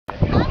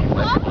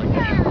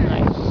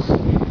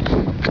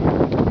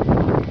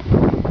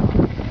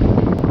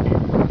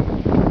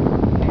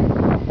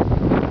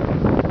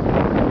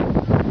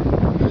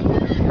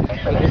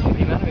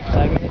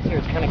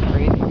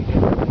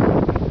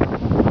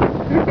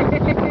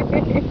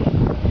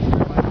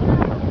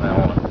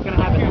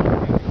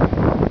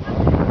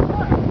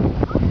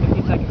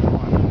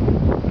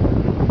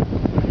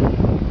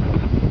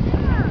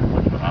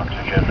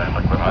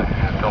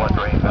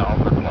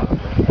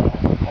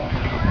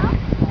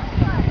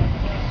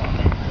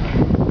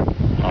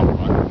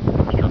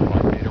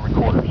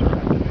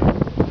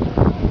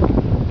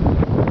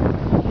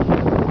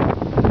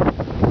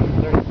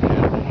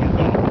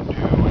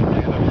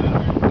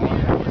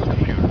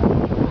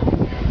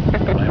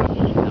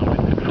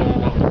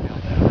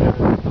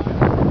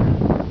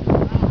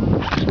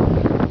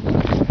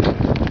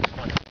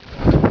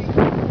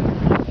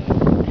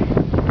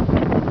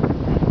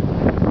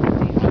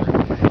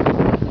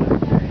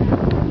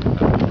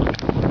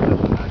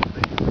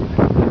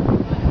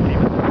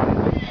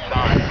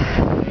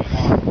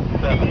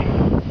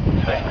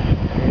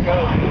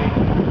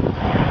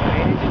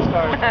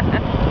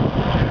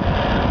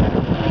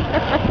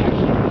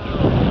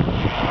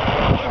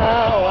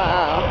Oh,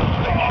 wow.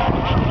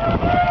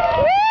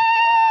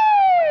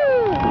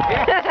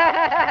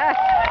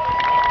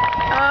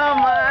 Oh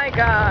my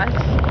gosh.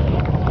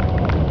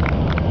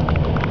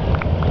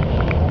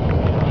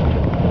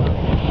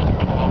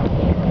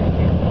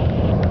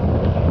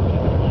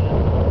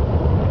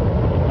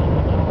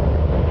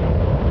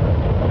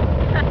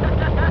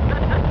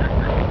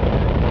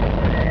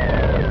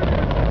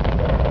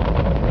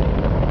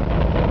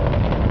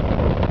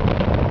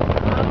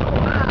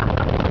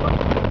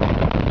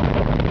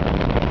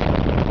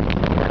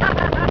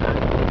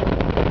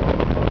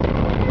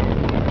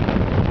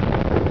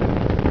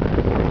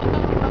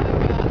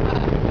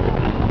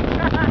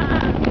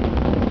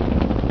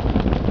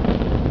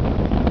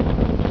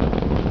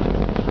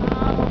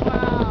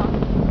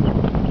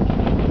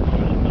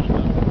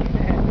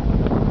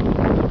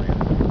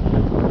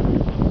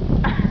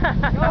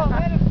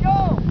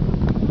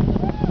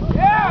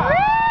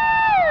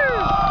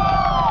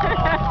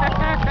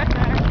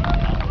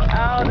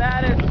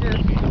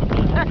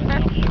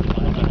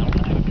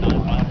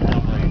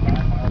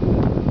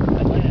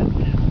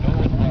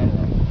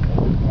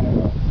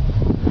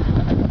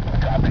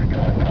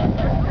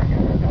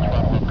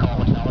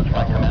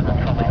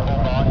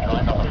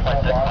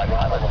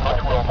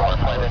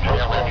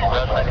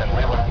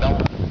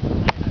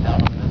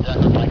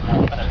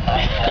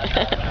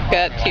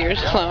 Got tears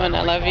flowing.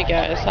 I love you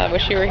guys. I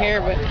wish you were here,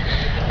 but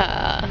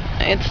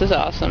this is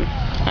awesome.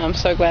 I'm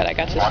so glad I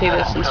got to see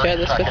this and share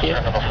this with you.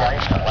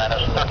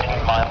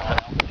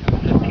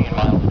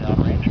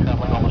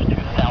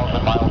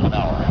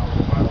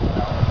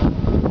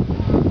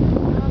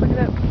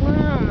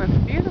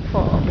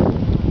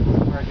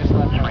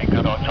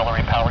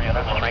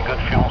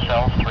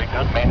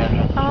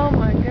 Oh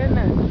my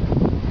goodness.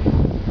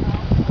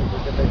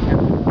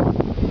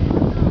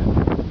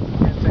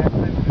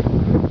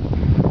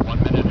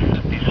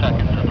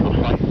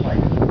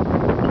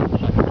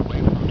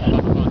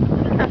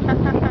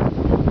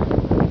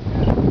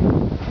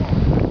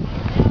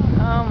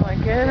 Oh my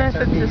goodness,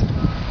 it's just,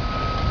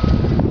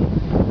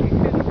 it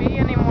couldn't be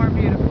any more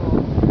beautiful.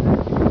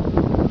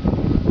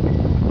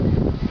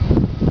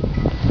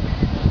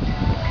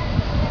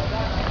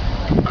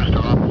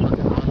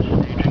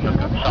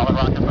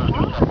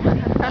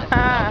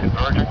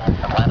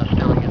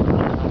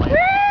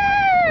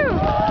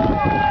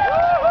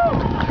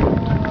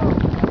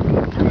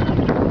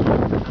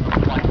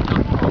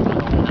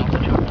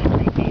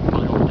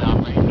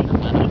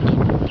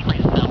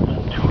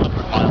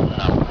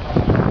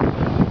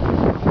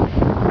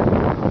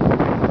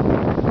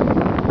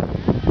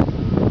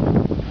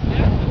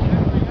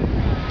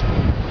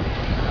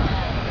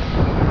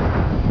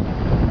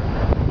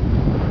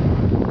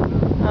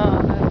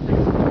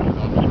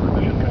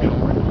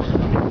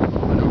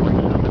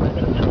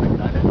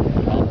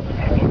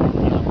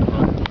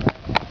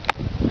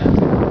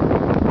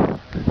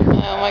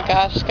 Oh my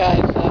gosh, guys,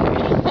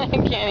 I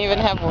can't even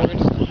have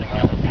words.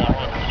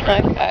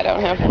 I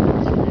don't have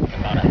words.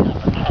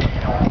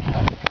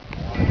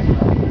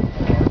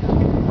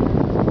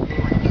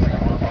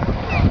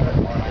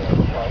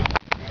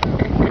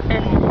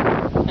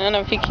 I don't know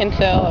if you can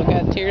tell, I've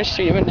got tears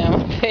streaming down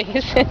my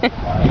face.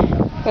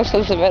 This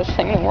is the best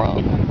thing in the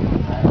world.